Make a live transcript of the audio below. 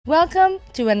Welcome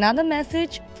to another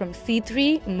message from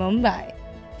C3 Mumbai.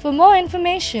 For more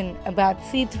information about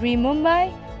C3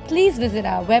 Mumbai, please visit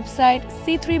our website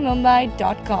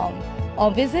c3mumbai.com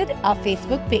or visit our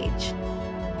Facebook page.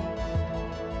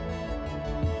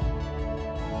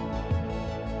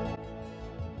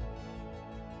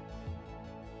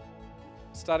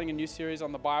 Starting a new series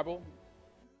on the Bible.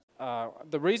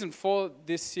 The reason for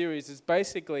this series is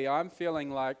basically I'm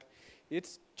feeling like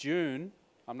it's June.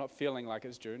 I'm not feeling like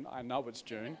it's June. I know it's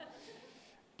June.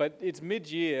 But it's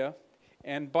mid-year,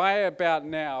 and by about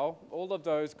now, all of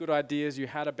those good ideas you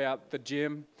had about the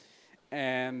gym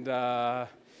and,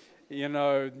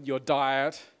 your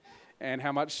diet and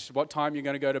what time you're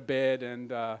going to go to bed and,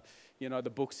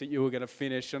 the books that you were going to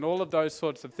finish and all of those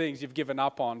sorts of things you've given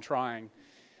up on trying.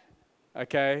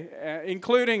 Okay,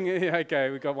 including,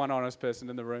 we've got one honest person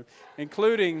in the room,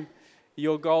 including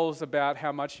your goals about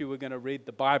how much you were going to read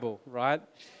the Bible, right?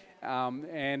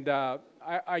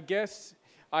 I guess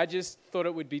I just thought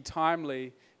it would be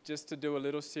timely just to do a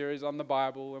little series on the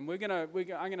Bible, and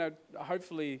I'm gonna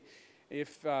hopefully,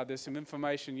 if there's some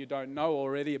information you don't know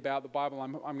already about the Bible,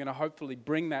 I'm going to hopefully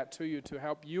bring that to you to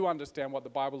help you understand what the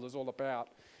Bible is all about.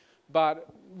 But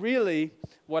really,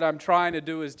 what I'm trying to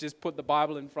do is just put the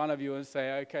Bible in front of you and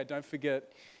say, okay, don't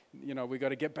forget, we've got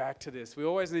to get back to this. We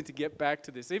always need to get back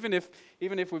to this, even if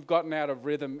we've gotten out of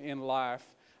rhythm in life,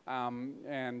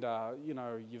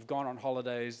 you've gone on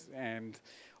holidays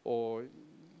or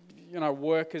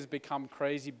work has become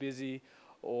crazy busy,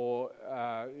 or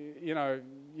your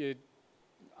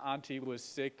auntie was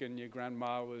sick and your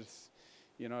grandma was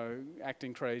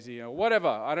acting crazy or whatever.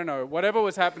 I don't know. Whatever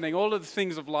was happening, all of the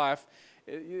things of life,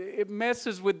 it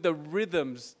messes with the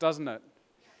rhythms, doesn't it?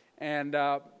 And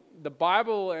the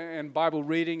Bible and Bible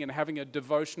reading and having a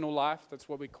devotional life, that's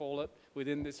what we call it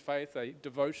within this faith, a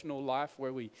devotional life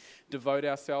where we devote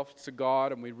ourselves to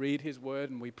God and we read His Word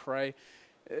and we pray.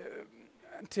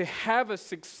 To have a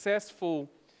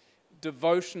successful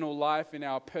devotional life in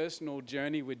our personal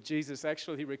journey with Jesus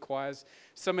actually requires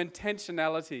some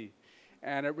intentionality.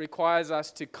 And it requires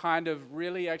us to kind of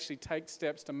really actually take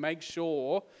steps to make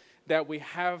sure that we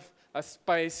have a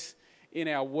space in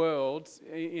our world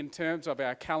in terms of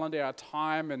our calendar, our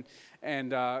time,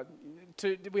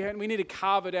 we need to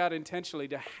carve it out intentionally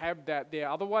to have that there.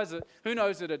 Otherwise, who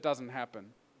knows that it doesn't happen?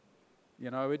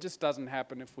 It just doesn't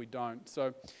happen if we don't.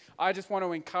 So I just want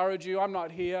to encourage you. I'm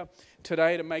not here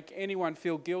today to make anyone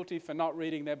feel guilty for not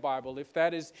reading their Bible. If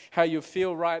that is how you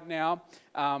feel right now,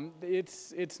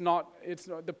 it's not.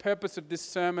 The purpose of this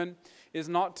sermon is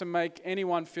not to make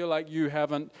anyone feel like you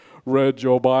haven't read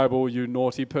your Bible, you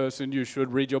naughty person. You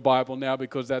should read your Bible now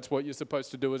because that's what you're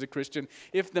supposed to do as a Christian.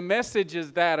 If the message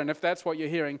is that, and if that's what you're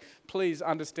hearing, please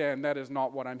understand that is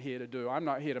not what I'm here to do. I'm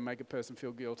not here to make a person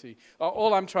feel guilty.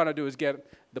 All I'm trying to do is get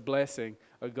the blessing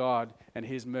of God and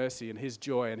His mercy and His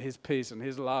joy and His peace and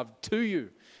His love to you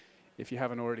if you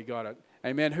haven't already got it.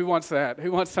 Amen. Who wants that?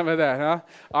 Who wants some of that, huh?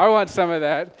 I want some of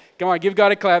that. Come on, give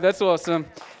God a clap. That's awesome.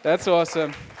 That's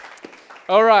awesome.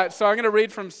 All right, so I'm going to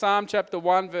read from Psalm chapter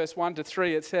 1, verse 1 to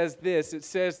 3. It says this. It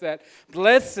says that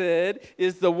blessed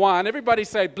is the one. Everybody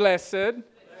say blessed. Blessed.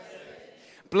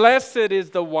 Blessed is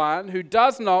the one who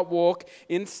does not walk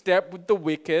in step with the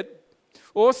wicked,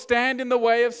 or stand in the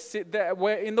way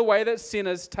that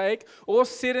sinners take, or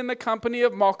sit in the company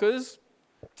of mockers.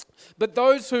 But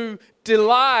those whose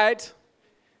delight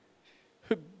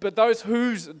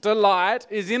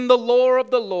is in the law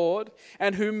of the Lord,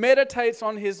 and who meditates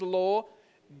on His law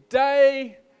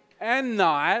day and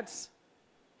night,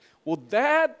 well,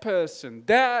 that person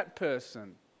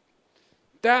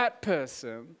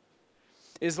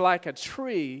is like a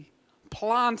tree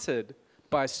planted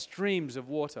by streams of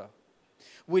water,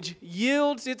 which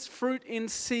yields its fruit in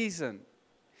season,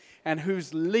 and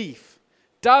whose leaf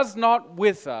does not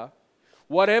wither.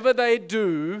 Whatever they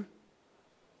do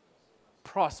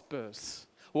prospers.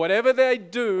 Whatever they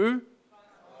do,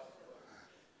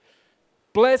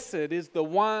 blessed is the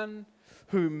one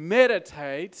who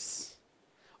meditates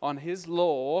on His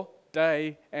law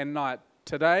day and night.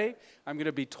 Today, I'm going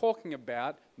to be talking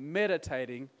about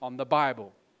meditating on the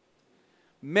Bible.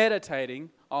 Meditating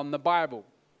on the Bible.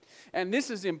 And this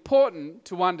is important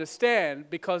to understand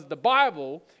because the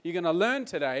Bible, you're going to learn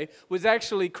today, was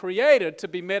actually created to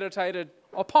be meditated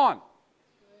upon.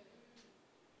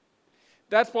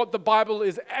 That's what the Bible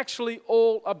is actually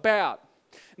all about.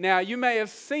 Now, you may have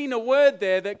seen a word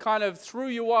there that kind of threw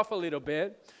you off a little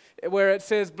bit, where it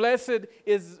says, blessed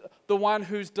is the one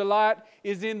whose delight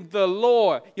is in the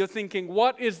law. You're thinking,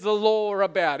 what is the law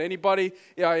about? Anybody,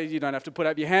 you don't have to put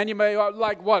up your hand. You may,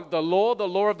 like what? The law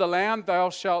of the land, thou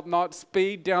shalt not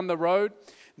speed down the road.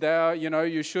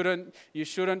 You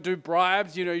shouldn't do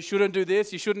bribes, you shouldn't do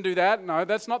this, you shouldn't do that. No,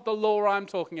 that's not the law I'm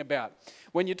talking about.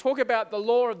 When you talk about the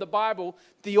law of the Bible,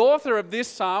 the author of this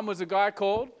psalm was a guy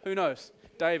called, who knows?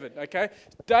 David, okay?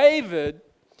 David,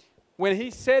 when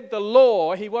he said the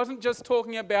law, he wasn't just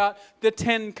talking about the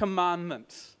 10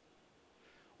 Commandments,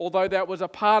 although that was a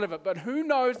part of it. But who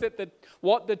knows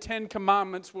what the 10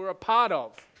 Commandments were a part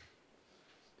of?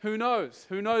 Who knows?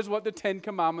 Who knows what the 10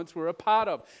 Commandments were a part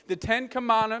of? The 10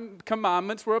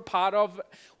 Commandments were a part of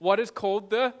what is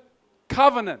called the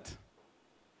covenant.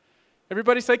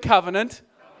 Everybody say covenant.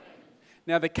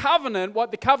 Now the covenant,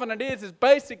 what the covenant is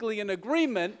basically an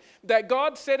agreement that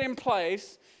God set in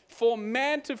place for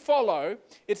man to follow.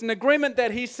 It's an agreement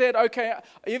that he said, okay,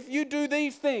 if you do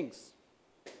these things,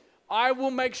 I will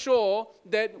make sure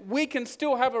that we can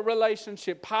still have a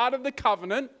relationship. Part of the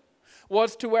covenant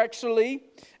was to actually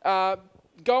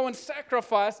go and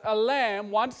sacrifice a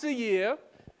lamb once a year,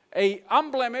 a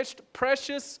unblemished,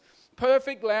 precious,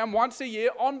 perfect lamb once a year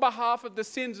on behalf of the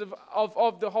sins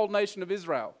of the whole nation of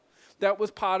Israel. That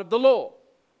was part of the law,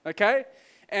 okay?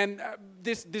 And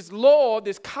this law,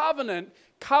 this covenant,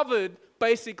 covered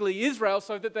basically Israel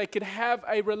so that they could have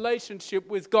a relationship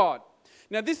with God.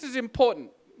 Now this is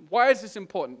important. Why is this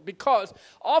important? Because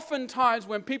oftentimes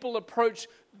when people approach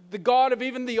the God of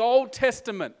even the Old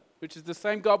Testament, which is the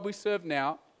same God we serve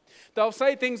now, they'll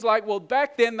say things like, well,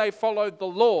 back then they followed the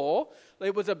law.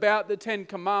 It was about the 10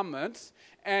 Commandments.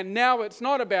 And now it's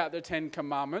not about the 10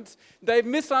 Commandments. They've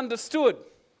misunderstood.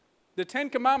 The 10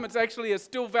 Commandments actually are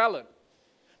still valid.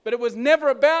 But it was never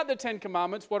about the 10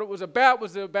 Commandments. What it was about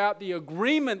the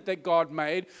agreement that God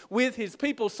made with his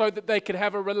people so that they could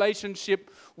have a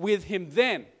relationship with him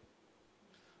then.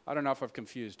 I don't know if I've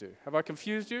confused you. Have I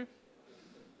confused you?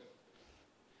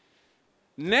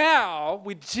 Now,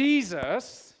 with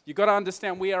Jesus, you've got to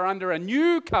understand we are under a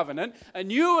new covenant, a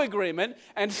new agreement,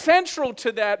 and central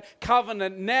to that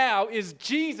covenant now is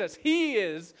Jesus. He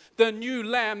is the new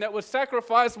lamb that was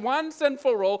sacrificed once and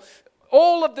for all.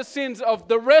 All of the sins of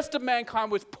the rest of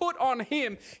mankind was put on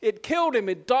him. It killed him.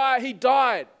 He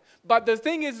died. But the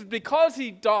thing is, because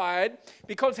he died,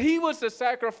 because he was the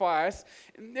sacrifice,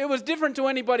 it was different to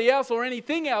anybody else or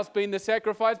anything else being the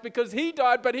sacrifice because he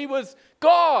died, but he was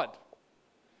God.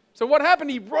 So what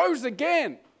happened? He rose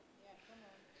again.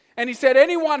 And he said,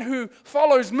 anyone who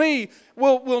follows me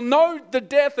will know the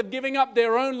death of giving up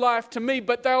their own life to me,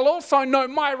 but they'll also know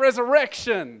my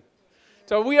resurrection.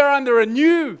 So we are under a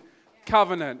new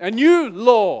covenant, a new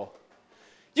law.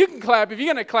 You can clap. If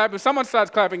you're going to clap, if someone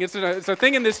starts clapping, it's a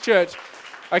thing in this church,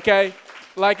 okay?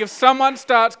 Like if someone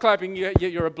starts clapping,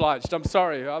 you're obliged. I'm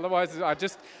sorry. Otherwise,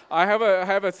 I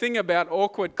have a thing about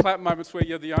awkward clap moments where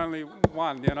you're the only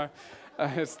one,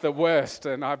 It's the worst,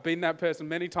 and I've been that person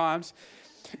many times.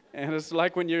 And it's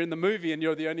like when you're in the movie and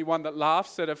you're the only one that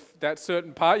laughs at that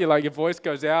certain part. You're like, your voice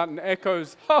goes out and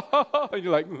echoes, and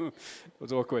you're like, it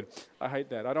was awkward. I hate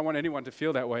that. I don't want anyone to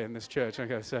feel that way in this church.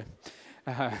 Okay, so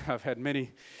I've had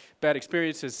many bad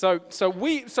experiences. So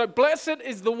blessed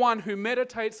is the one who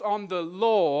meditates on the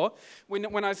law.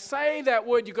 When I say that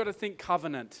word, you've got to think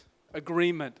covenant,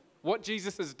 agreement, what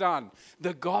Jesus has done,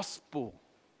 the gospel,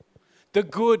 the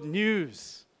good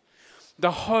news,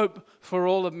 the hope for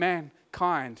all of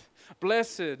mankind.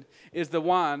 Blessed is the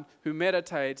one who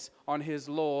meditates on his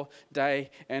law day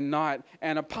and night.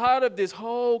 And a part of this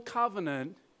whole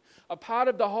covenant, a part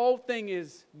of the whole thing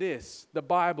is this, the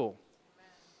Bible.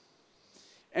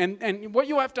 And what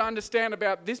you have to understand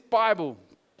about this Bible,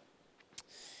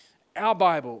 our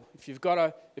Bible, if you've got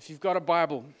a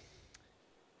Bible,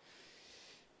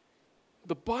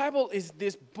 the Bible is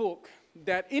this book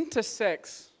that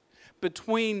intersects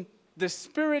between the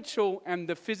spiritual and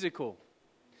the physical.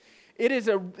 It is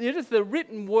the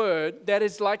written word that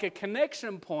is like a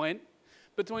connection point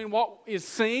between what is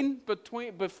seen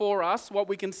before us, what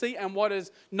we can see, and what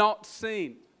is not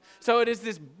seen. So it is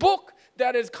this book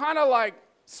that is kind of like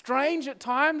strange at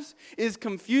times, is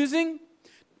confusing.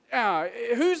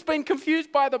 Who's been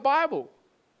confused by the Bible?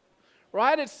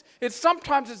 Right? It's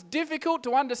sometimes difficult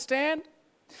to understand,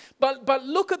 but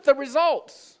look at the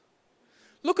results.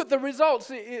 Look at the results.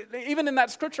 Even in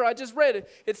that scripture I just read,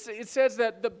 it says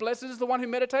that the blessed is the one who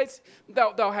meditates.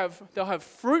 They'll have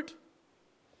fruit.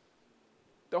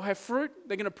 They'll have fruit.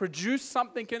 They're going to produce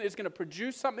something. It's going to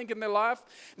produce something in their life.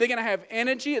 They're going to have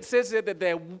energy. It says that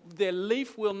their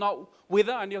leaf will not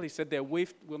wither. I nearly said their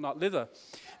leaf will not wither.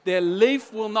 Their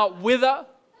leaf will not wither.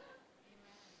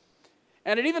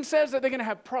 And it even says that they're going to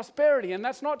have prosperity. And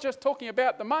that's not just talking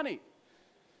about the money.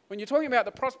 When you're talking about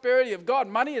the prosperity of God,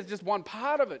 money is just one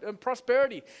part of it. And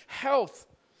prosperity, health,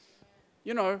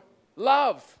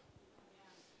 love,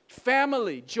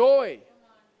 family, joy.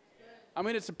 I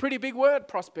mean, it's a pretty big word,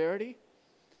 prosperity.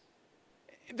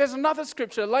 There's another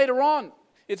scripture later on.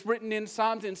 It's written in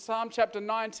Psalm chapter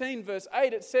 19, verse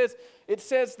 8. It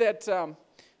says that,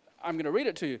 I'm going to read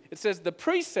it to you. It says, the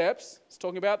precepts, it's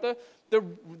talking about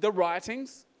the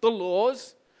writings, the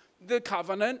laws, the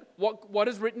covenant, what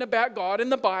is written about God in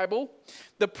the Bible.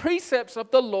 The precepts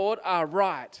of the Lord are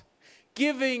right,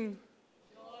 giving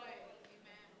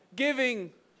joy.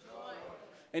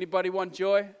 Anybody want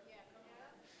joy? Yeah.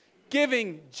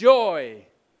 Giving joy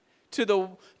to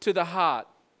the heart.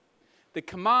 The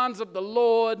commands of the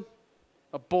Lord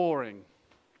are boring.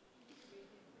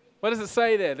 What does it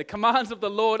say there? The commands of the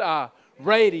Lord are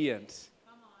radiant.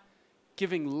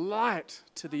 Giving light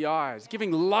to the eyes.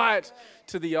 Giving light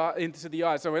into the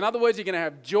eyes. So in other words, you're going to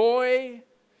have joy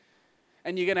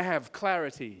and you're going to have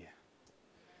clarity.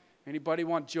 Anybody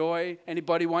want joy?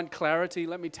 Anybody want clarity?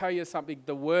 Let me tell you something.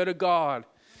 The Word of God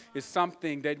is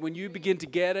something that when you begin to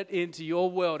get it into your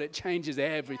world, it changes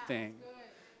everything.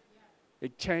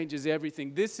 It changes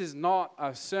everything. This is not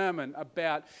a sermon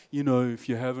about, if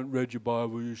you haven't read your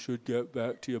Bible, you should get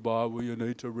back to your Bible. You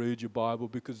need to read your Bible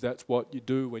because that's what you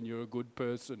do when you're a good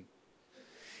person.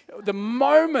 The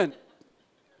moment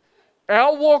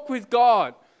our walk with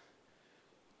God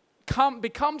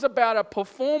becomes about a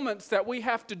performance that we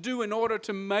have to do in order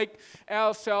to make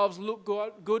ourselves look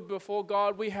good before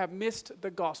God, we have missed the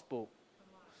gospel.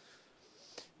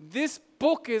 This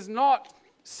book is not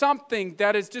something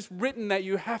that is just written that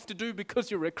you have to do because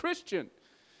you're a Christian.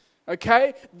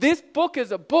 Okay? This book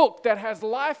is a book that has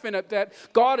life in it that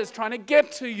God is trying to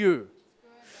get to you.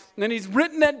 And He's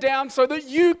written it down so that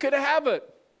you could have it.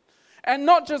 And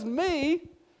not just me.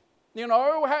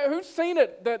 Who's seen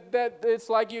it? That it's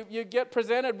like you get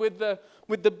presented with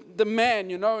the man,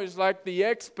 who's like the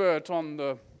expert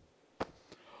on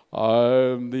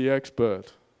I'm the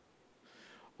expert.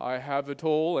 I have it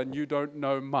all and you don't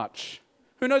know much.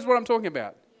 Who knows what I'm talking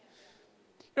about?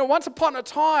 Once upon a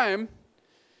time,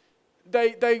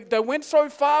 they went so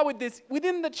far with this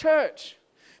within the church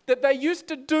that they used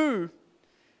to do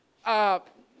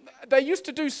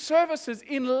services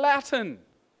in Latin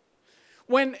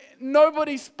when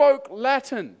nobody spoke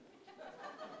Latin.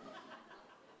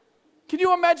 Can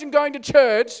you imagine going to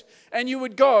church and you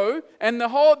would go and the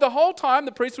whole time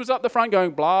the priest was up the front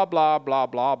going blah, blah, blah,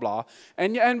 blah, blah.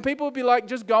 And people would be like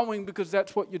just going because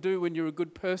that's what you do when you're a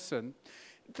good person.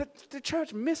 The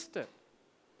church missed it.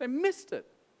 They missed it.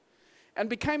 And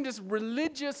became this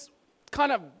religious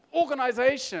kind of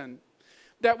organization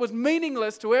that was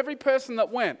meaningless to every person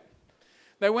that went.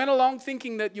 They went along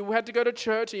thinking that you had to go to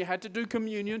church and you had to do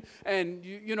communion and,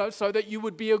 so that you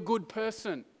would be a good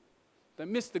person. They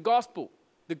missed the gospel.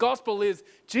 The gospel is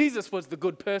Jesus was the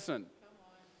good person.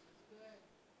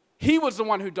 He was the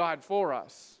one who died for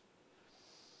us.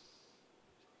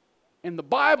 And the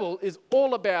Bible is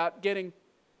all about getting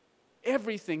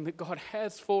everything that God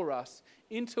has for us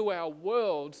into our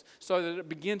worlds so that it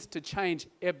begins to change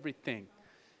everything.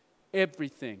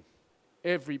 Everything.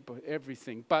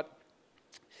 Everything. But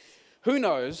who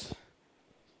knows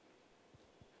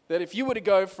that if you were to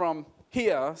go from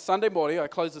here, Sunday morning, I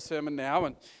close the sermon now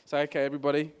and say, okay,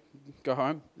 everybody, go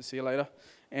home. See you later.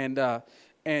 And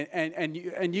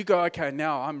you go, okay,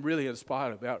 now I'm really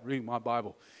inspired about reading my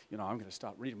Bible. I'm going to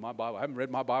start reading my Bible. I haven't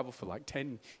read my Bible for like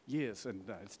 10 years, and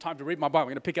it's time to read my Bible. I'm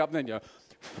going to pick it up, and then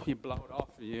you blow it off.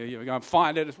 You go and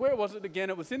find it. Where was it again?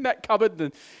 It was in that cupboard,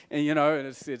 and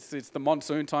it's the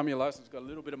monsoon time. Your license got a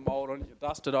little bit of mold on it. You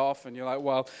dust it off, and you're like,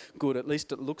 well, good. At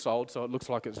least it looks old, so it looks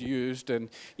like it's used. And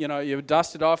you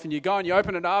dust it off, and you go and you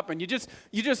open it up, and you just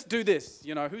do this.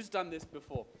 Who's done this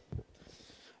before?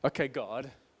 Okay, God.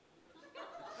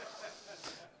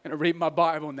 I'm going to read my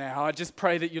Bible now. I just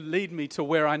pray that you lead me to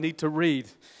where I need to read.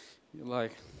 You're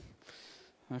like,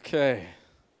 okay.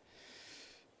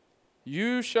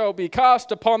 You shall be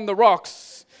cast upon the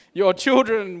rocks. Your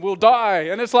children will die.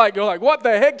 And you're like, what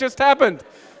the heck just happened?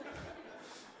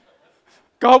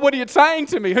 God, what are you saying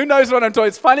to me? Who knows what I'm talking?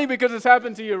 It's funny because it's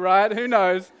happened to you, right? Who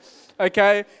knows?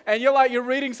 Okay, and you're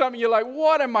reading something, you're like,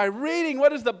 what am I reading?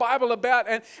 What is the Bible about?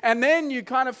 And then you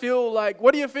kind of feel like,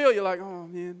 what do you feel? You're like, oh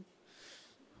man,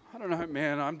 I don't know,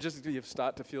 man, you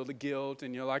start to feel the guilt,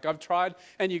 and you're like, I've tried,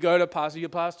 and you go to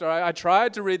pastor, I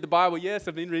tried to read the Bible. Yes,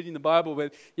 I've been reading the Bible,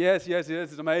 but yes,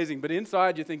 it's amazing. But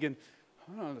inside you're thinking,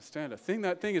 I don't understand a thing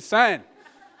that thing is saying.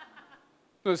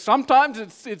 So sometimes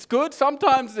it's good,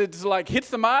 sometimes it's like hits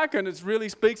the mark and it really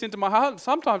speaks into my heart, and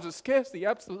sometimes it scares the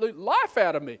absolute life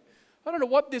out of me. I don't know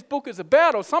what this book is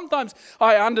about, or sometimes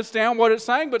I understand what it's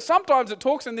saying, but sometimes it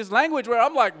talks in this language where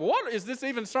I'm like, what is this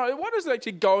even? What is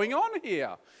actually going on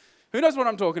here? Who knows what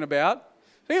I'm talking about?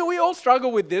 We all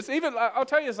struggle with this. Even I'll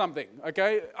tell you something,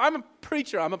 okay? I'm a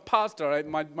preacher. I'm a pastor.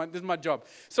 Right? This is my job.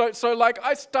 So like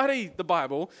I study the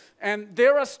Bible, and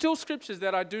there are still scriptures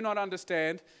that I do not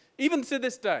understand, even to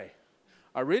this day.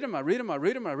 I read them,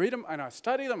 and I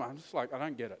study them. I'm just like, I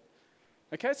don't get it.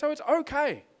 Okay, so it's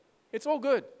okay. It's all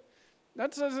good.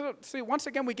 See, once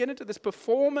again, we get into this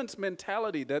performance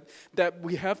mentality that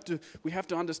we have to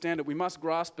understand it. We must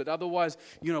grasp it. Otherwise,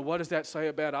 what does that say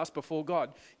about us before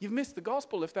God? You've missed the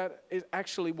gospel if that is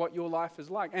actually what your life is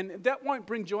like. And that won't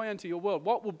bring joy into your world.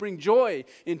 What will bring joy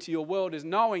into your world is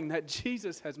knowing that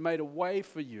Jesus has made a way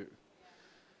for you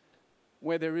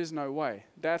where there is no way.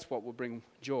 That's what will bring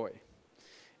joy.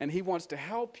 And He wants to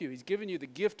help you. He's given you the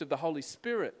gift of the Holy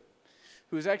Spirit,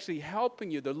 who is actually helping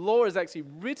you. The law is actually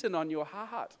written on your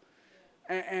heart.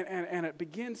 And it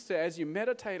begins to, as you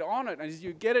meditate on it, and as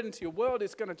you get it into your world,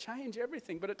 it's going to change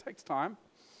everything, but it takes time.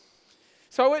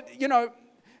 So,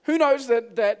 who knows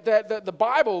that the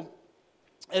Bible,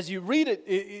 as you read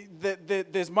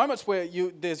it, there's moments where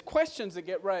there's questions that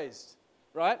get raised,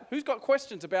 right? Who's got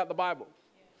questions about the Bible?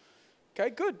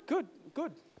 Okay, good.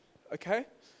 Okay.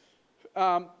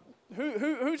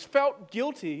 Who's felt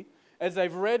guilty as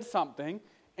they've read something,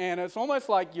 and it's almost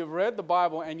like you've read the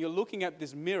Bible and you're looking at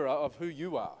this mirror of who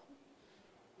you are?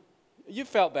 You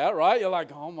felt that, right? You're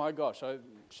like, oh my gosh,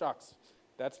 shucks,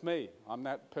 that's me. I'm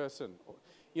that person.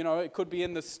 It could be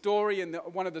in the story,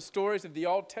 one of the stories of the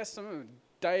Old Testament,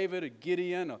 David or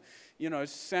Gideon or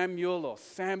Samuel or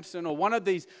Samson or one of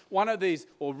these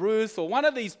or Ruth or one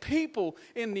of these people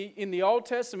in the Old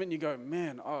Testament, and you go,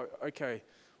 man, oh, okay.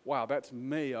 Wow, that's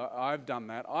me. I've done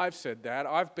that. I've said that.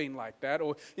 I've been like that.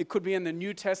 Or it could be in the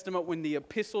New Testament when the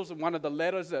epistles and one of the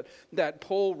letters that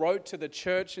Paul wrote to the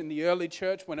church in the early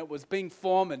church when it was being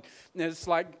formed. And it's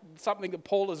like something that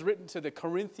Paul has written to the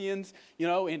Corinthians,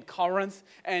 in Corinth.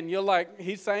 And you're like,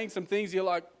 he's saying some things. You're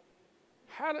like,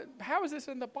 how is this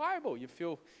in the Bible? You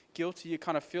feel guilty. You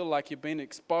kind of feel like you've been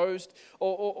exposed.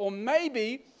 Or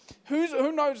maybe...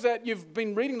 Who knows that you've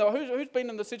been reading who's been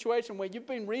in the situation where you've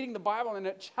been reading the Bible and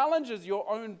it challenges your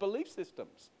own belief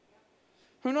systems?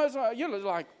 Who knows? You're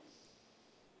like,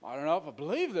 I don't know if I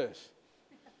believe this.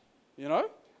 Who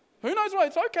knows what?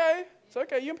 It's okay. It's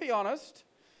okay. You can be honest.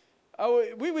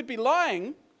 We would be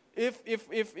lying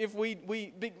if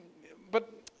we. But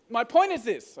my point is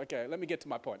this. Okay, let me get to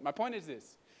my point. My point is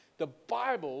this: the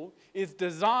Bible is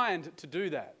designed to do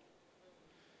that.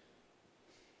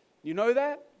 You know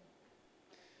that?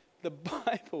 The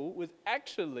Bible was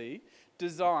actually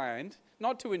designed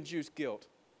not to induce guilt,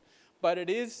 but it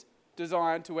is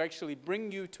designed to actually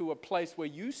bring you to a place where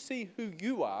you see who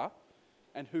you are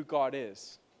and who God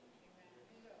is.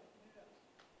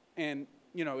 And,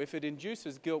 if it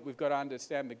induces guilt, we've got to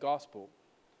understand the gospel,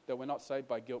 that we're not saved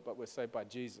by guilt, but we're saved by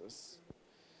Jesus.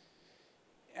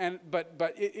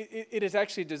 But it is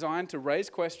actually designed to raise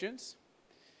questions.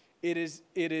 It is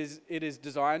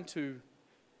designed to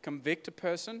convict a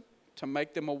person, to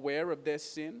make them aware of their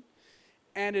sin.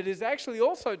 And it is actually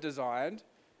also designed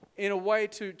in a way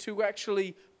to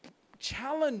actually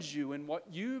challenge you in what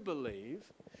you believe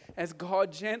as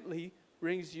God gently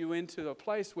brings you into a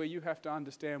place where you have to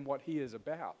understand what He is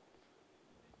about.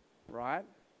 Right?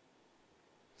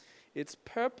 It's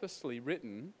purposely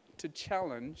written to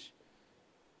challenge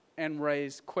and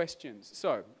raise questions.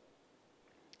 So,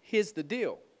 here's the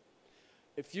deal.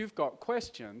 If you've got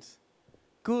questions,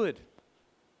 good.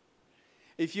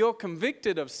 If you're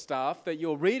convicted of stuff that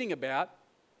you're reading about,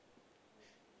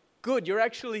 good. You're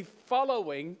actually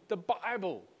following the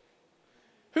Bible.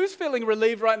 Who's feeling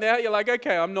relieved right now? You're like,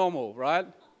 okay, I'm normal, right?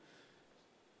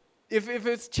 If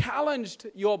it's challenged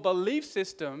your belief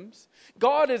systems,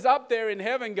 God is up there in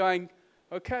heaven going,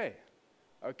 okay,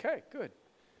 good.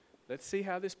 Let's see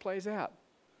how this plays out.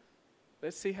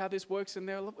 Let's see how this works in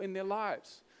their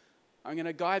lives. I'm going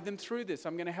to guide them through this.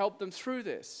 I'm going to help them through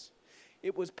this.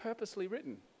 It was purposely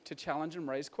written to challenge and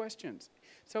raise questions.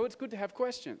 So it's good to have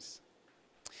questions.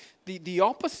 The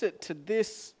opposite to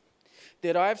this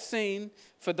that I've seen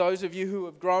for those of you who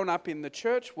have grown up in the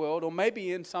church world or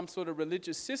maybe in some sort of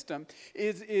religious system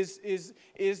is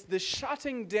the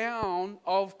shutting down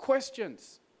of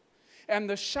questions and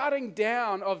the shutting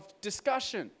down of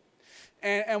discussion.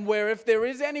 And where if there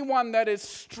is anyone that is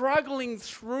struggling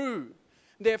through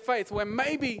their faith, where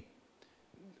maybe,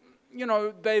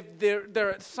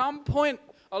 they're at some point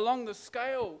along the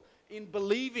scale in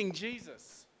believing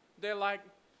Jesus. They're like,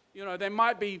 they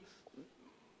might be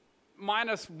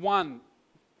 -1,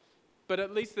 but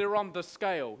at least they're on the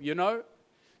scale,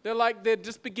 They're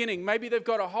just beginning. Maybe they've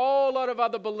got a whole lot of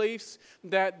other beliefs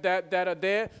that are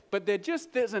there, but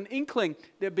there's an inkling.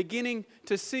 They're beginning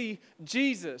to see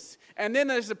Jesus. And then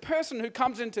there's a person who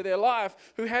comes into their life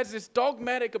who has this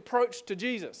dogmatic approach to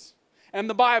Jesus and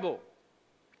the Bible.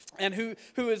 And who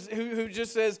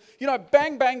just says,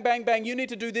 bang, bang, bang, bang, you need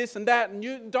to do this and that, and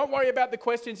you don't worry about the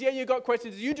questions. Yeah, you got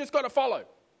questions, you just got to follow.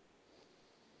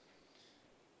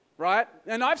 Right?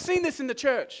 And I've seen this in the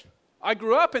church. I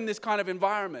grew up in this kind of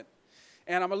environment,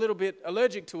 and I'm a little bit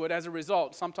allergic to it as a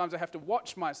result. Sometimes I have to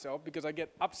watch myself because I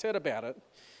get upset about it,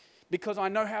 because I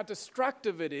know how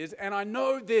destructive it is, and I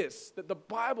know that the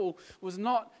Bible was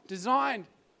not designed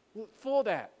for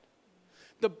that.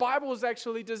 The Bible was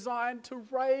actually designed to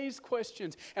raise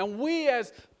questions. And we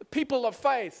as people of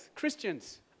faith,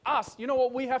 Christians, us, you know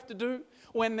what we have to do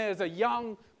when there's a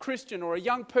young Christian or a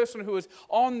young person who is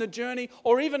on the journey,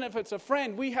 or even if it's a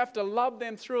friend, we have to love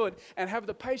them through it and have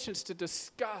the patience to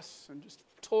discuss and just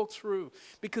talk through,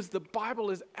 because the Bible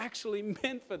is actually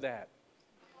meant for that.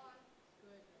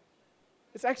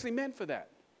 It's actually meant for that.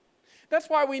 That's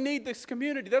why we need this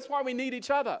community. That's why we need each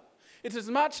other. It's as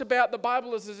much about the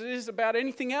Bible as it is about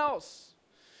anything else.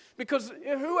 Because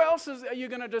who else are you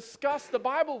going to discuss the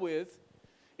Bible with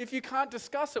if you can't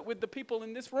discuss it with the people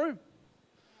in this room?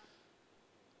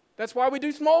 That's why we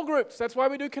do small groups. That's why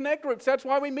we do connect groups. That's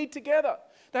why we meet together.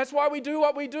 That's why we do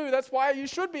what we do. That's why you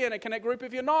should be in a connect group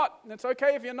if you're not. And it's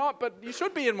okay if you're not, but you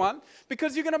should be in one,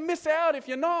 because you're going to miss out if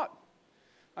you're not.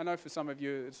 I know for some of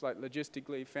you it's like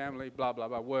logistically, family, blah, blah,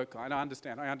 blah, work. I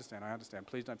understand.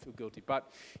 Please don't feel guilty. But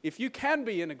if you can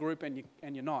be in a group and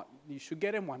you're not, you should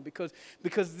get in one, because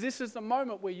this is the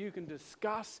moment where you can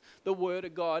discuss the Word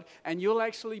of God, and you'll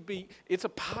actually it's a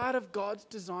part of God's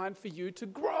design for you to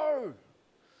grow.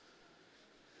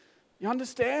 You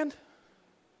understand?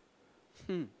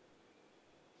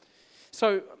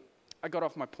 So I got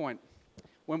off my point.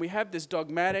 When we have this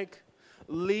dogmatic,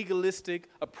 legalistic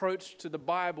approach to the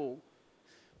Bible,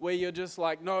 where you're just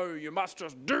like, no, you must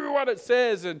just do what it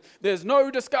says and there's no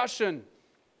discussion,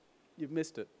 you've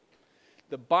missed it.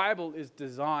 The Bible is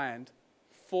designed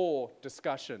for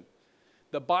discussion.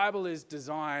 The Bible is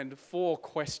designed for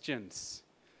questions.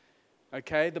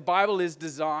 Okay? The Bible is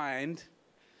designed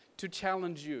to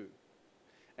challenge you.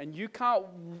 And you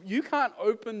can't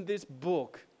open this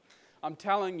book. I'm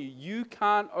telling you, you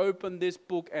can't open this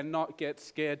book and not get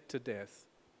scared to death.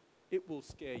 It will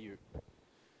scare you.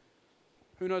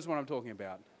 Who knows what I'm talking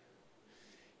about?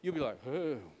 You'll be like,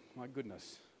 oh, my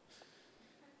goodness.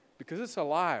 Because it's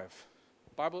alive.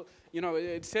 Bible,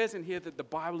 it says in here that the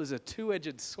Bible is a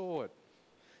two-edged sword.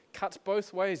 Cuts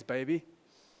both ways, baby.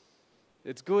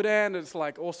 It's good and it's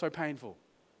like also painful.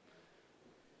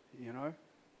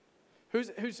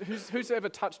 Who's ever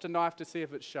touched a knife to see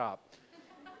if it's sharp?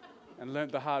 And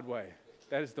learnt the hard way.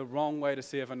 That is the wrong way to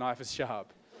see if a knife is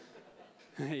sharp.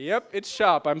 Yep, it's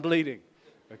sharp, I'm bleeding.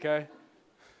 Okay?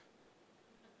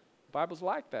 The Bible's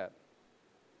like that.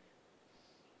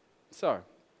 So,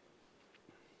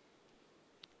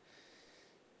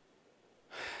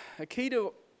 a key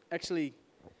to actually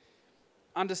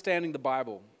understanding the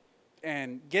Bible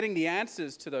and getting the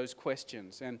answers to those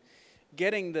questions and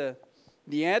getting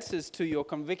the answers to your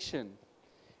conviction,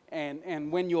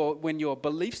 and when your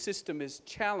belief system is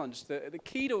challenged, the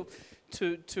key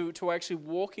to actually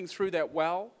walking through that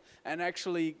well and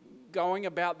actually going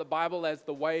about the Bible as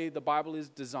the way the Bible is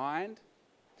designed,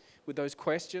 with those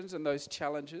questions and those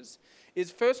challenges, is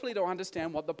firstly to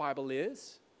understand what the Bible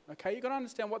is. Okay, you've got to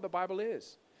understand what the Bible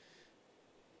is.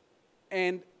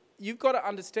 And you've got to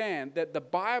understand that the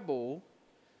Bible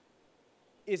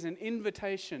is an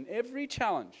invitation. Every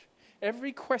challenge,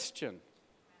 every question,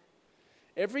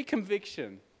 every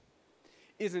conviction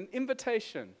is an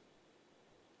invitation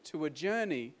to a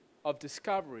journey of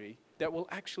discovery that will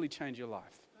actually change your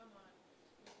life.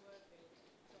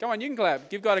 Come on, you can clap.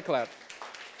 Give God a clap.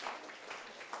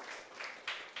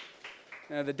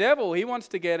 Now, the devil, he wants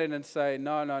to get in and say,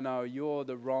 no, you're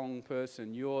the wrong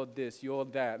person. You're this, you're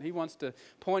that. He wants to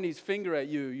point his finger at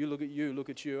you. You, look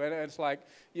at you. And it's like,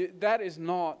 that is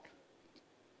not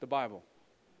the Bible.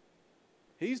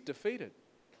 He's defeated.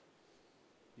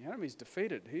 The enemy's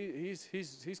defeated.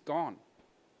 He's gone.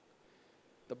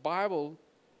 The Bible,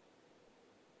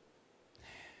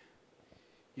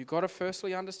 you've got to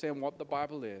firstly understand what the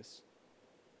Bible is.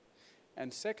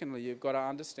 And secondly, you've got to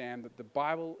understand that the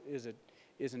Bible is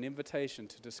an invitation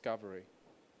to discovery.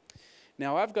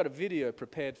 Now, I've got a video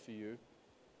prepared for you.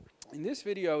 And this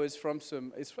video is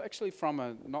it's actually from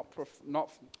a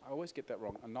I always get that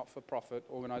wrong, a not-for-profit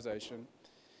organization.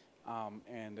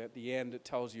 And at the end, it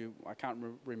tells you, I can't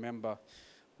remember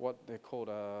what they're called.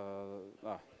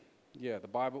 Yeah, the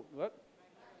Bible. What?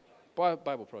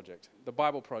 Bible Project. The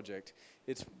Bible Project.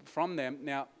 It's from them.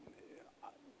 Now,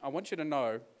 I want you to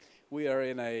know we are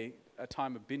in a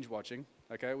time of binge watching.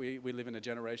 Okay, we live in a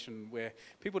generation where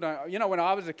people don't. You know, when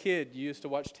I was a kid, you used to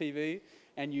watch TV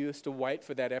and you used to wait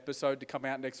for that episode to come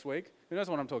out next week. Who knows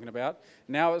what I'm talking about?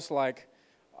 Now it's like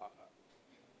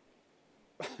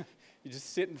you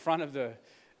just sit in front of the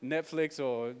Netflix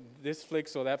or this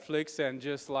Flix or that Flix and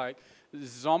just like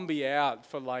zombie out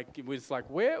for like, it was like,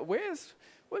 where's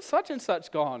such and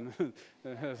such gone?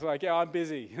 It's like, yeah, I'm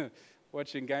busy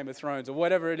watching Game of Thrones or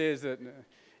whatever it is that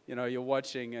you're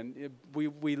watching, and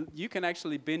you can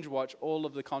actually binge watch all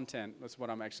of the content. That's what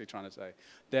I'm actually trying to say.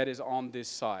 That is on this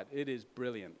site. It is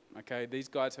brilliant. Okay, these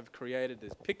guys have created.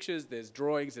 There's pictures, there's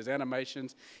drawings, there's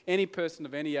animations. Any person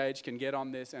of any age can get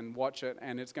on this and watch it,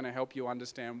 and it's going to help you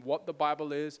understand what the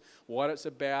Bible is, what it's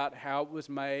about, how it was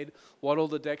made, what all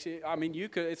the decks. I mean, you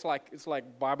could. It's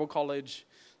like Bible college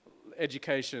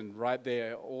education right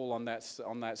there, all on that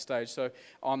stage. So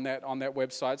on that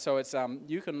website. So it's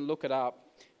you can look it up.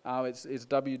 It's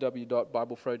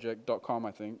www.bibleproject.com,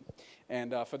 I think.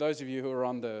 And for those of you who are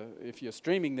if you're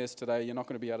streaming this today, you're not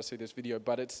going to be able to see this video,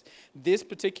 but it's this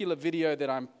particular video that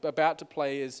I'm about to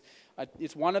play is,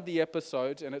 it's one of the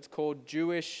episodes, and it's called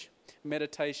Jewish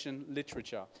Meditation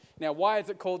Literature. Now, why is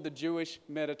it called the Jewish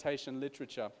Meditation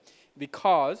Literature?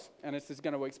 Because, and this is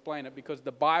going to explain it, because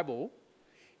the Bible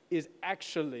is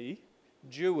actually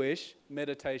Jewish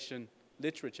meditation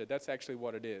literature. That's actually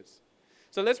what it is.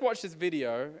 So let's watch this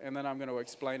video, and then I'm going to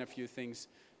explain a few things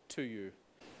to you.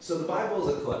 So the Bible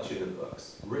is a collection of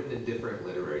books written in different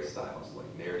literary styles,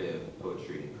 like narrative,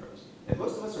 poetry, and prose. And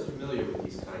most of us are familiar with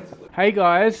these kinds of literature. Hey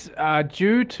guys,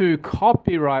 due to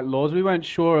copyright laws, we weren't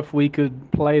sure if we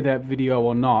could play that video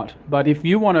or not. But if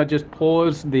you want to just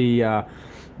pause the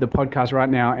podcast right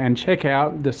now and check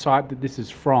out the site that this is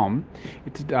from,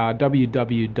 it's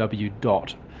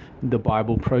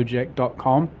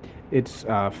www.thebibleproject.com. It's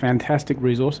fantastic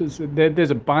resources.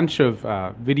 There's a bunch of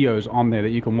videos on there that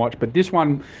you can watch, but this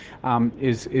one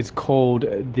is called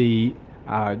the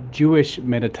Jewish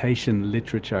Meditation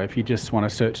Literature. If you just want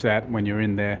to search that when you're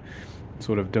in their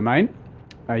sort of domain,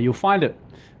 you'll find it.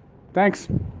 Thanks.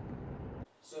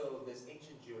 So this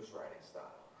ancient Jewish writing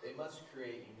style, they must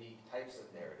create unique types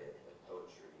of narrative and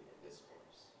poetry and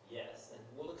discourse. Yes, and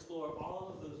we'll explore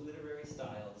all of those literary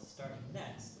styles, starting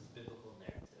next with biblical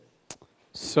narrative.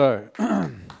 So,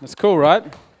 that's cool, right?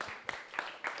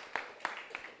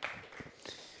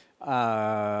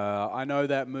 I know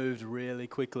that moves really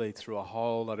quickly through a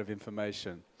whole lot of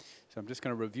information. So I'm just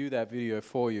going to review that video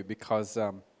for you because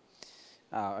I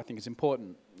think it's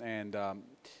important. And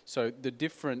so the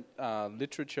different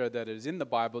literature that is in the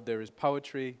Bible, there is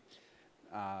poetry,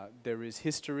 there is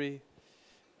history,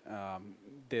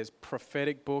 there's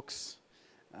prophetic books.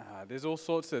 There's all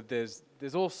sorts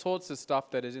of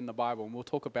stuff that is in the Bible, and we'll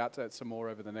talk about that some more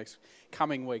over the next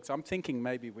coming weeks. I'm thinking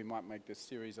maybe we might make this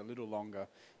series a little longer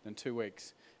than 2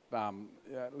 weeks.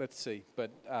 Let's see,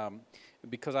 but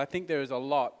because I think there is a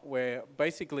lot where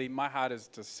basically my heart is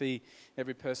to see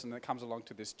every person that comes along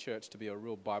to this church to be a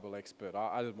real Bible expert.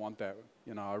 I want that,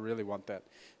 I really want that.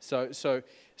 So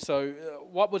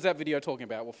what was that video talking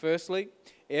about? Well, firstly,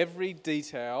 every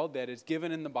detail that is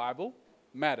given in the Bible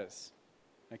matters.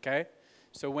 Okay,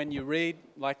 so when you read,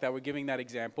 like they were giving that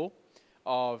example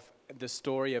of the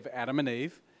story of Adam and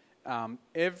Eve,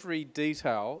 every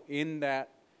detail in that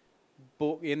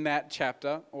book, in that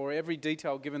chapter, or every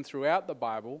detail given throughout the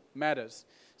Bible matters.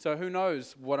 So who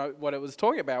knows what it was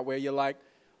talking about? Where you're like,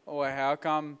 oh, how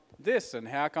come this and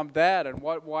how come that and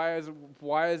why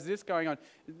is this going on?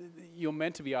 You're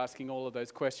meant to be asking all of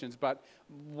those questions, but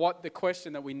what the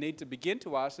question that we need to begin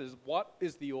to ask is, what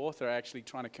is the author actually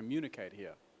trying to communicate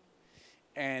here?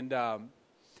 And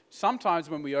sometimes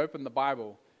when we open the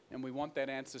Bible and we want that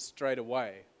answer straight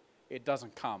away, it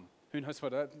doesn't come. Who knows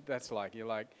what that's like? You're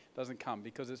like, doesn't come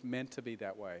because it's meant to be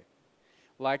that way.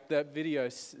 Like that video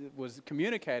was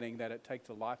communicating that it takes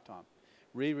a lifetime.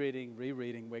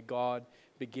 Rereading, where God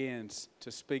begins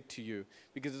to speak to you.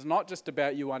 Because it's not just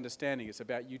about you understanding, it's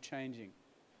about you changing,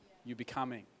 you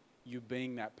becoming, you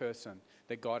being that person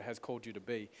that God has called you to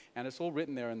be. And it's all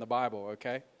written there in the Bible,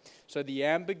 okay? So the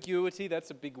ambiguity,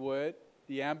 that's a big word.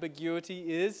 The ambiguity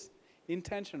is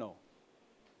intentional.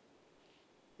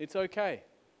 It's okay.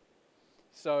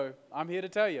 So I'm here to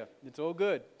tell you, it's all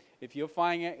good. If you're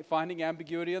finding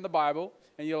ambiguity in the Bible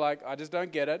and you're like, I just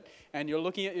don't get it, and you're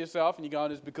looking at yourself and you're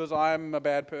going, it's because I'm a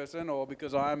bad person, or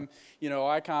because I'm,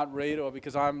 I can't read, or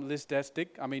because I'm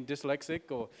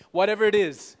dyslexic, or whatever it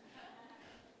is.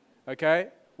 Okay?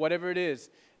 Whatever it is,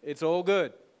 it's all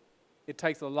good. It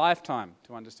takes a lifetime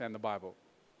to understand the Bible.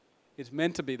 It's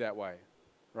meant to be that way,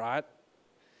 right?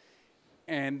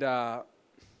 And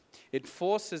it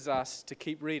forces us to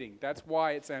keep reading. That's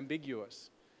why it's ambiguous.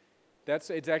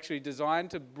 It's actually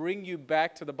designed to bring you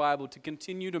back to the Bible, to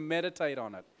continue to meditate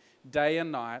on it day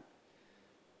and night.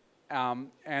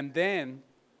 And then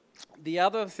the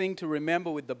other thing to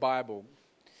remember with the Bible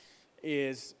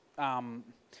is,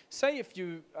 say if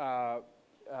you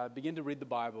begin to read the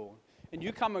Bible and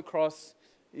you come across,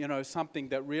 something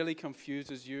that really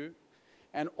confuses you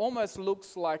and almost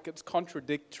looks like it's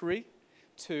contradictory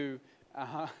to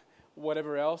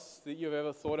whatever else that you've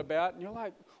ever thought about, and you're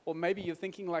like, or maybe you're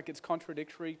thinking like it's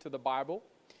contradictory to the Bible.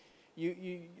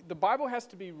 The Bible has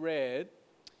to be read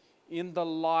in the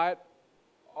light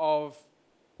of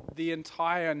the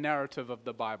entire narrative of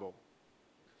the Bible.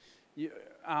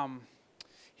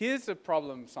 Here's a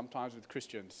problem sometimes with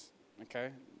Christians,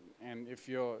 okay? And if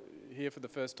you're here for the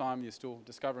first time, you're still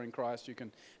discovering Christ, you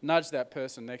can nudge that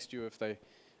person next to you if they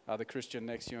are the Christian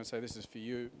next to you and say, this is for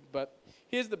you. But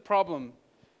here's the problem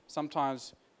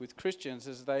sometimes with Christians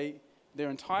is their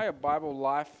entire Bible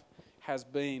life has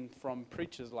been from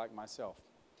preachers like myself.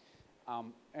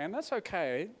 And that's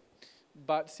okay,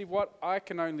 but see what I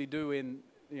can only do in,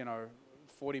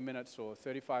 40 minutes or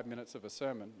 35 minutes of a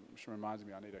sermon, which reminds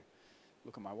me I need to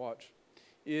look at my watch,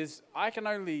 is I can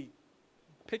only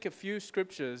pick a few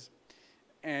scriptures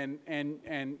and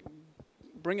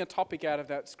bring a topic out of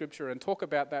that scripture and talk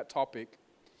about that topic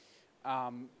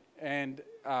and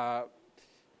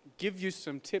give you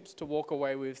some tips to walk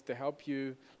away with to help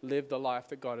you live the life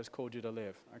that God has called you to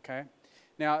live, okay?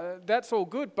 Now, that's all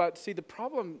good, but see, the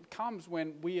problem comes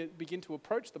when we begin to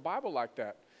approach the Bible like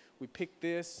that. We pick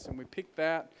this, and we pick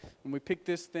that, and we pick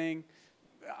this thing.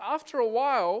 After a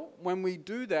while, when we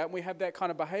do that, we have that kind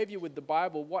of behavior with the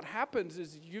Bible, what happens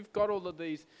is you've got all of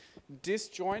these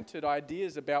disjointed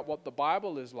ideas about what the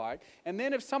Bible is like, and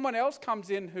then if someone else comes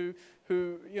in who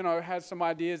has some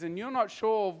ideas and you're not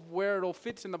sure of where it all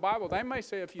fits in the Bible, they may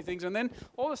say a few things, and then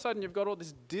all of a sudden you've got all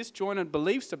these disjointed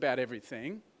beliefs about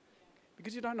everything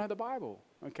because you don't know the Bible,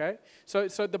 okay? So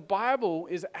the Bible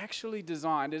is actually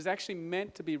designed, is actually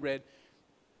meant to be read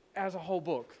as a whole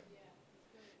book.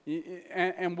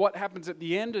 And what happens at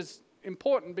the end is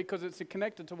important because it's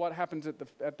connected to what happens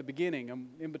at the beginning and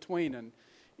in between. And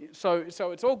so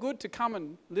it's all good to come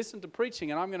and listen to preaching,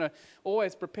 and I'm going to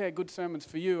always prepare good sermons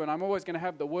for you, and I'm always going to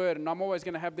have the word, and I'm always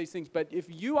going to have these things. But if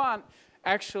you aren't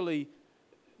actually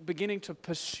beginning to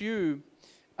pursue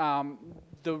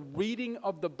the reading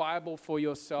of the Bible for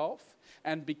yourself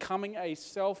and becoming a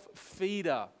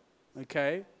self-feeder,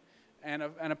 okay, and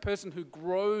a person who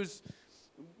grows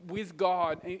with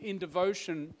God in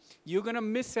devotion, you're going to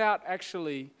miss out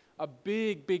actually a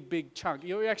big chunk.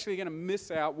 You're actually going to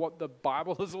miss out what the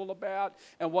Bible is all about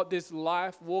and what this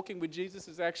life walking with Jesus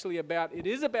is actually about. It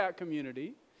is about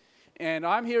community, and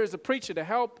I'm here as a preacher to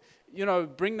help,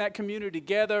 bring that community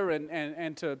together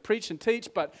and to preach and teach,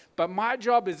 but my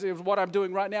job is what I'm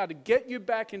doing right now, to get you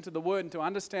back into the Word and to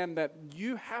understand that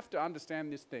you have to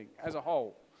understand this thing as a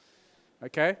whole,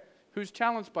 okay? Who's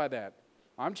challenged by that?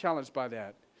 I'm challenged by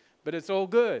that. But it's all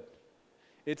good.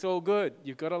 It's all good.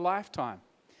 You've got a lifetime.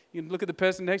 You can look at the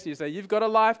person next to you and say, you've got a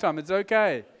lifetime. It's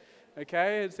okay.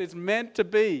 Okay? It's meant to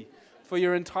be for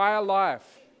your entire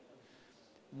life.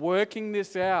 Working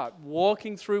this out,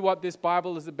 walking through what this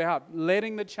Bible is about,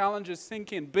 letting the challenges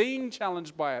sink in, being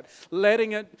challenged by it,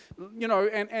 letting it,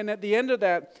 and at the end of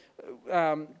that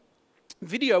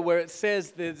video where it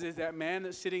says there's that man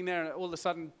that's sitting there and all of a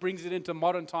sudden brings it into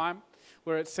modern time,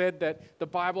 where it said that the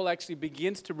Bible actually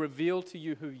begins to reveal to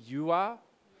you who you are,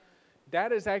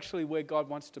 that is actually where God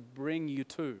wants to bring you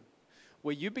to.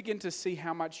 Where you begin to see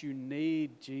how much you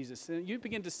need Jesus. You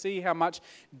begin to see how much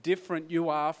different you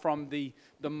are from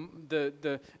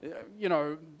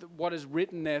what is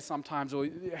written there sometimes, or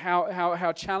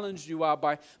how challenged you are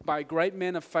by great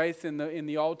men of faith in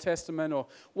the Old Testament, or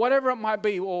whatever it might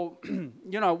be, or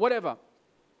whatever.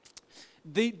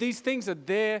 These things are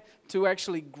there to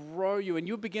actually grow you, and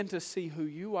you'll begin to see who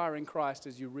you are in Christ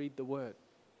as you read the Word.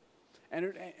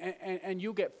 And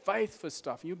you'll get faith for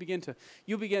stuff. God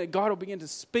will begin to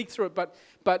speak through it.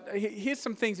 But here's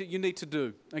some things that you need to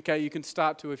do. Okay, you can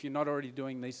start to if you're not already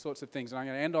doing these sorts of things. And I'm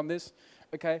going to end on this.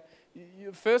 Okay,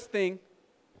 first thing,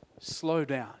 slow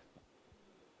down.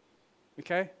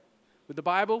 Okay, with the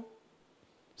Bible,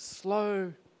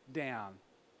 slow down.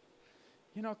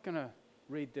 You're not going to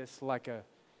read this like a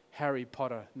Harry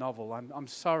Potter novel. I'm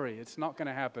sorry, it's not going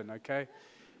to happen. Okay,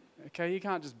 you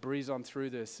can't just breeze on through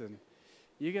this and.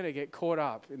 You're going to get caught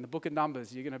up in the book of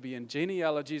Numbers. You're going to be in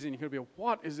genealogies and you're going to be,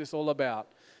 what is this all about?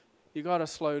 You got to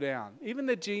slow down. Even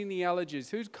the genealogies,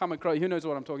 who's come across, who knows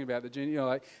what I'm talking about?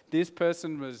 Like this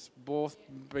person was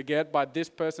beget by this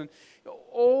person.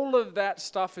 All of that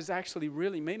stuff is actually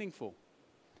really meaningful.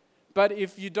 But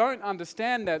if you don't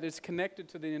understand that it's connected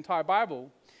to the entire Bible,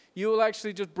 you will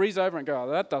actually just breeze over and go, oh,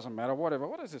 that doesn't matter, whatever.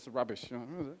 What is this rubbish? I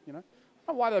don't know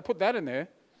why they put that in there.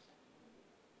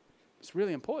 It's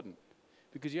really important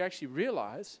because you actually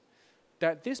realize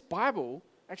that this Bible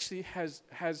actually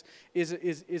is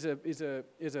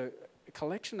a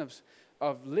collection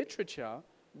of literature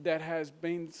that has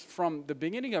been from the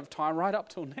beginning of time right up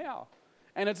till now.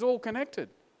 And it's all connected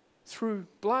through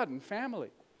blood and family.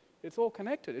 It's all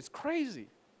connected. It's crazy.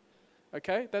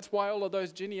 Okay? That's why all of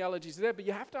those genealogies are there. But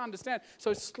you have to understand.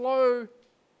 So slow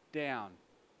down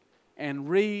and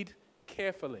read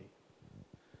carefully.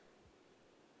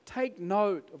 Take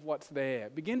note of what's there.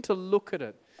 Begin to look at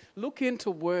it. Look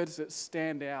into words that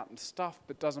stand out and stuff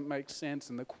that doesn't make sense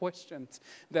and the questions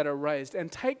that are raised.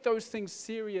 And take those things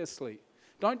seriously.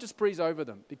 Don't just breeze over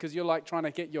them because you're like trying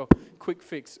to get your quick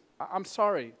fix. I'm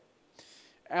sorry.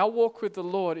 Our walk with the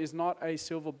Lord is not a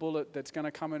silver bullet that's going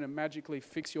to come in and magically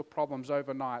fix your problems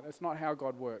overnight. That's not how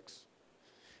God works.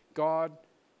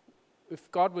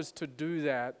 If God was to do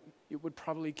that, it would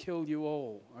probably kill you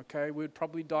all, okay? We'd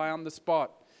probably die on the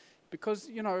spot. Because,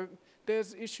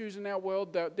 there's issues in our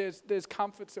world, that there's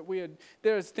comforts that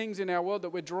there's things in our world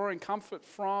that we're drawing comfort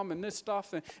from and this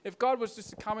stuff. And if God was just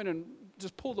to come in and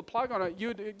just pull the plug on it,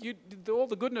 all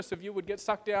the goodness of you would get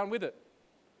sucked down with it.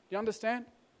 You understand?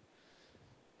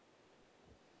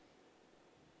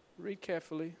 Read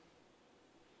carefully.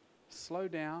 Slow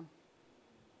down.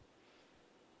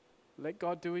 Let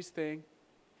God do his thing.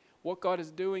 What God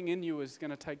is doing in you is going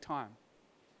to take time.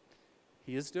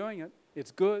 He is doing it.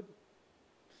 It's good.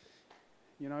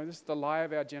 This is the lie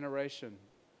of our generation.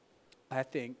 I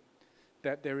think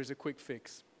that there is a quick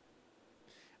fix.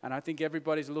 And I think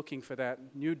everybody's looking for that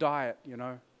new diet,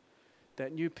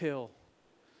 that new pill.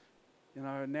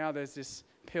 Now there's this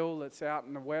pill that's out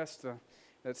in the West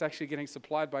that's actually getting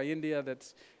supplied by India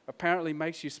that apparently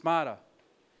makes you smarter.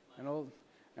 And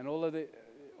all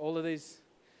of these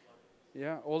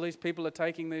people are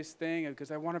taking this thing because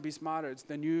they want to be smarter. It's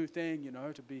the new thing,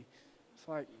 to be. It's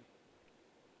like,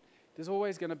 there's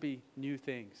always going to be new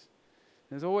things.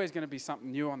 There's always going to be something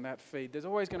new on that feed. There's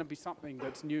always going to be something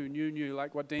that's new,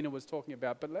 like what Dina was talking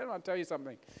about. But let me tell you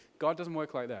something. God doesn't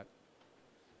work like that.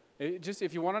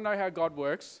 If you want to know how God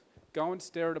works, go and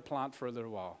stare at a plant for a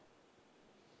little while.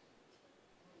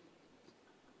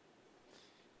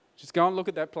 Just go and look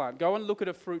at that plant. Go and look at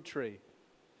a fruit tree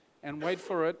and wait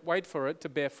for it to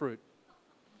bear fruit.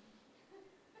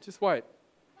 Just wait.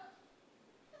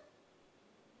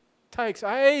 Takes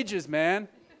ages, man.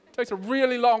 Takes a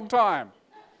really long time.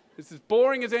 It's as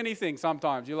boring as anything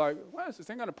sometimes. You're like, well, is this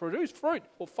thing going to produce fruit?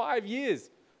 Well, 5 years,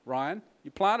 Ryan.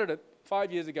 You planted it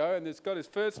 5 years ago and it's got its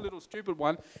first little stupid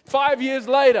one 5 years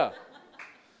later.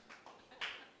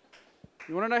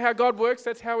 You want to know how God works?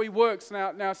 That's how he works.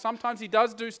 Now, sometimes he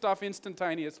does do stuff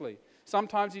instantaneously.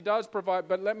 Sometimes he does provide.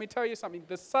 But let me tell you something.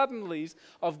 The suddenlies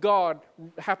of God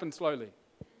happen slowly.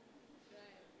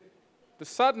 The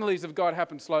suddenlies of God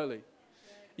happen slowly.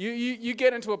 You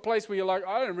get into a place where you're like,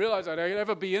 I didn't realize I'd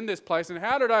ever be in this place. And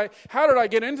how did I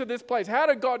get into this place? How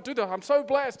did God do that? I'm so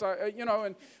blessed.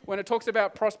 And when it talks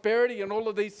about prosperity and all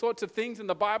of these sorts of things in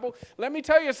the Bible, let me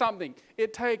tell you something.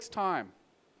 It takes time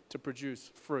to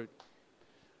produce fruit.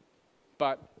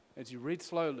 But as you read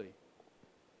slowly,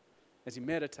 as you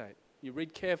meditate, you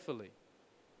read carefully,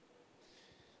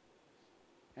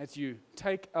 as you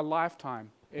take a lifetime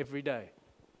every day.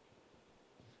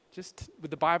 Just with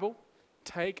the Bible,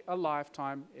 take a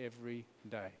lifetime every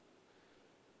day.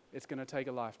 It's going to take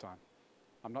a lifetime.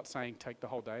 I'm not saying take the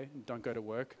whole day and don't go to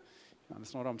work. No,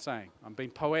 that's not what I'm saying. I'm being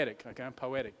poetic, okay? I'm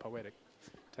poetic.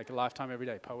 Take a lifetime every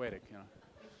day, poetic,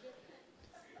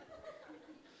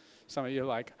 Some of you are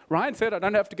like, Ryan said I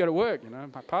don't have to go to work,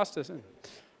 my pastor said.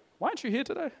 Why aren't you here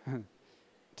today?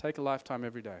 Take a lifetime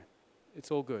every day. It's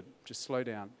all good. Just slow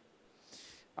down.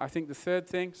 I think the third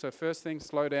thing, so first thing,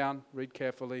 slow down, read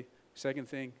carefully. Second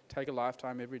thing, take a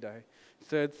lifetime every day.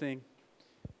 Third thing,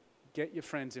 get your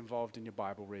friends involved in your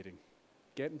Bible reading.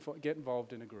 Get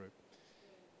involved in a group.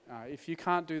 If you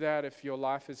can't do that, if your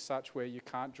life is such where you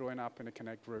can't join up in a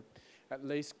connect group, at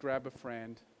least grab a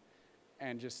friend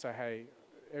and just say, hey,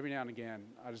 every now and again,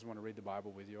 I just want to read the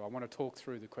Bible with you. I want to talk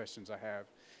through the questions I have.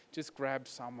 Just grab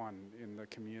someone in the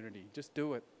community. Just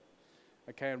do it.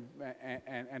 Okay,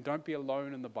 and don't be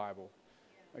alone in the Bible.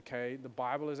 Okay, the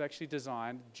Bible is actually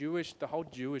designed, the whole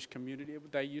Jewish community,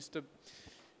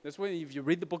 that's when if you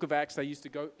read the book of Acts, they used to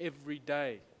go every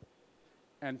day.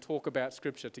 and talk about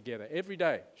Scripture together every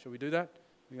day. Shall we do that?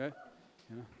 Okay?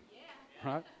 Yeah.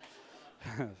 Right?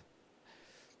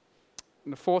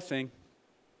 And the fourth thing,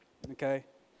 okay,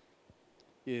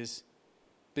 is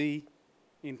be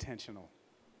intentional.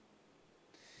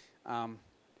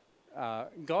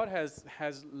 God has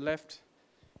left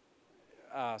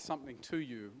something to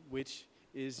you which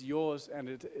is yours, and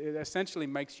it essentially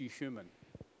makes you human,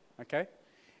 okay?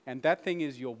 And that thing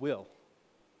is your will.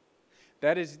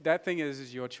 That thing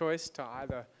is your choice to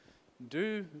either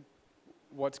do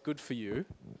what's good for you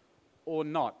or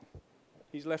not.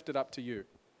 He's left it up to you.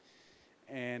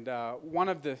 And one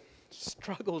of the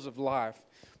struggles of life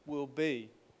will be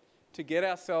to get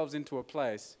ourselves into a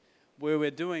place where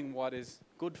we're doing what is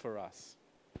good for us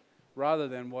rather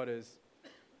than what is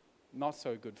not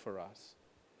so good for us,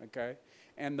 okay?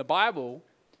 And the Bible,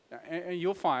 and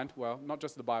you'll find, well, not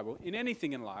just the Bible, in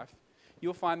anything in life,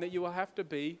 you'll find that you will have to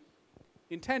be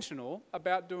intentional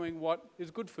about doing what is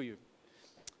good for you.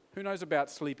 Who knows about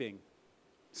sleeping?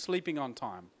 Sleeping on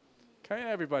time. Okay,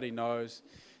 everybody knows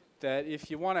that if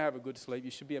you want to have a good sleep,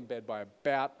 you should be in bed by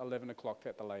about 11 o'clock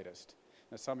at the latest.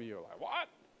 Now, some of you are like, what?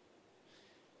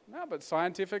 No, but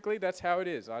scientifically, that's how it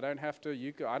is. I don't have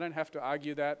to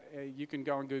argue that. You can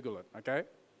go and Google it, okay?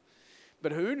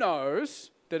 But who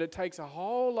knows that it takes a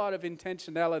whole lot of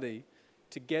intentionality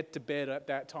to get to bed at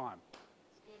that time.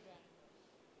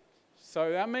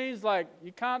 So that means, like,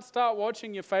 you can't start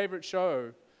watching your favorite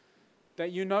show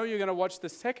that you know you're going to watch the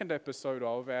second episode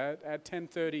of at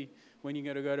 10:30 when you're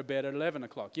going to go to bed at 11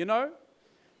 o'clock. You know?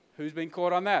 Who's been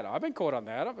caught on that? I've been caught on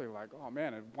that. I've been like, oh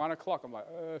man, at 1 o'clock, I'm like,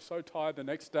 so tired the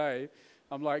next day.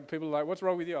 I'm like, people are like, what's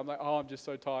wrong with you? I'm like, oh, I'm just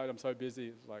so tired. I'm so busy.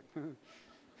 It's like,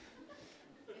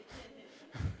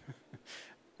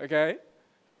 okay?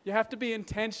 You have to be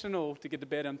intentional to get to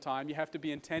bed on time. You have to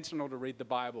be intentional to read the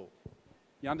Bible.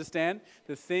 You understand?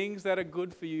 The things that are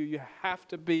good for you, you have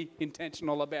to be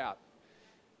intentional about.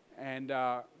 And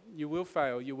you will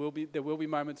fail. There will be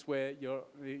moments where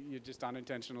you just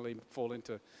unintentionally fall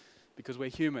into, because we're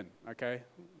human, okay?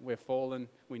 We're fallen.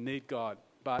 We need God.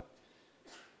 But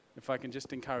if I can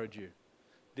just encourage you,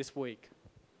 this week,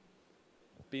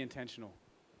 be intentional.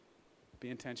 Be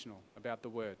intentional about the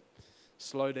Word.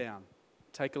 Slow down.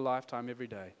 Take a lifetime every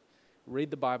day. Read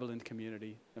the Bible in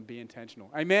community and be intentional.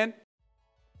 Amen?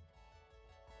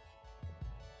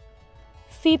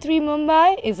 C3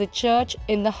 Mumbai is a church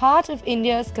in the heart of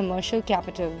India's commercial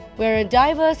capital, where a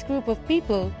diverse group of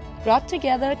people brought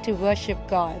together to worship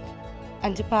God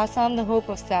and to pass on the hope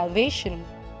of salvation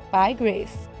by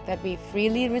grace that we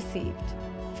freely received.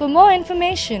 For more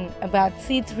information about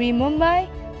C3 Mumbai,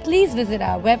 please visit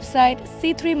our website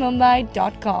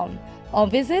c3mumbai.com or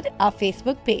visit our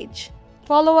Facebook page.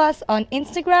 Follow us on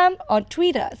Instagram or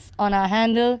tweet us on our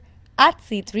handle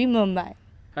 @C3 Mumbai.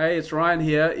 Hey, it's Ryan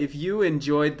here. If you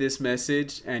enjoyed this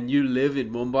message and you live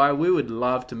in Mumbai, we would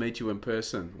love to meet you in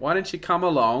person. Why don't you come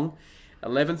along,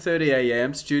 11:30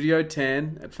 a.m., Studio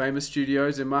 10 at Famous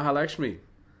Studios in Mahalakshmi.